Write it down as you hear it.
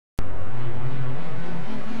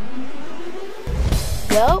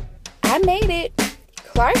Well, I made it.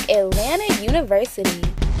 Clark Atlanta University.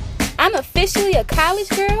 I'm officially a college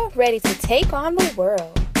girl ready to take on the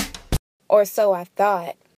world. Or so I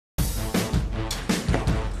thought.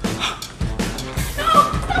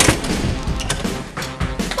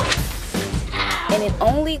 And it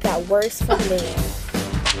only got worse from there.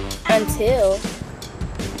 Until...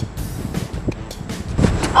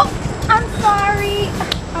 Oh, I'm sorry.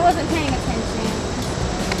 I wasn't paying attention.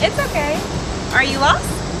 It's okay. Are you lost?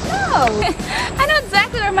 No. I know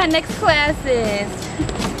exactly where my next class is.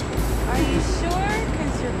 Are you sure?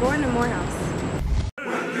 Because you're going to Morehouse.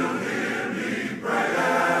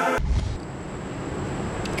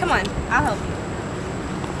 Come on, I'll help you.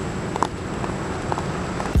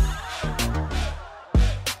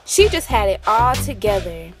 She just had it all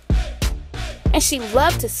together. And she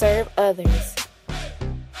loved to serve others.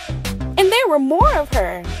 And there were more of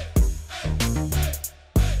her.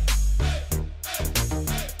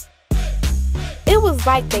 It was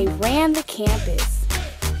like they ran the campus.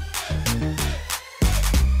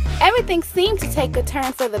 Everything seemed to take a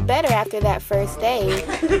turn for the better after that first day.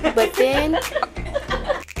 But then,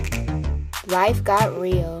 life got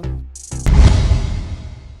real.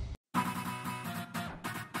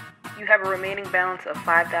 You have a remaining balance of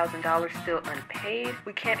 $5,000 still unpaid.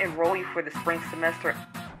 We can't enroll you for the spring semester.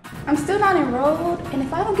 I'm still not enrolled, and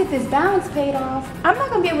if I don't get this balance paid off, I'm not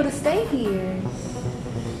going to be able to stay here.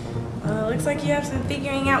 Looks like you have some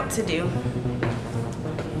figuring out to do.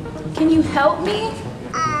 Can you help me?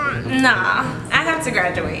 Nah, I have to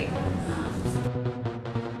graduate.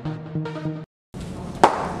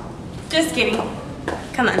 Just kidding.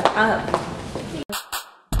 Come on, I'll help you.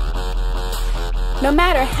 No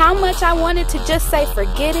matter how much I wanted to just say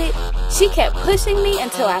forget it, she kept pushing me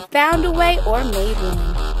until I found a way or made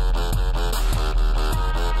one.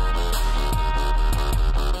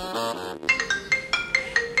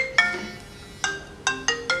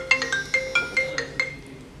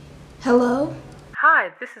 Hello? Hi,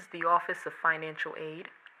 this is the Office of Financial Aid.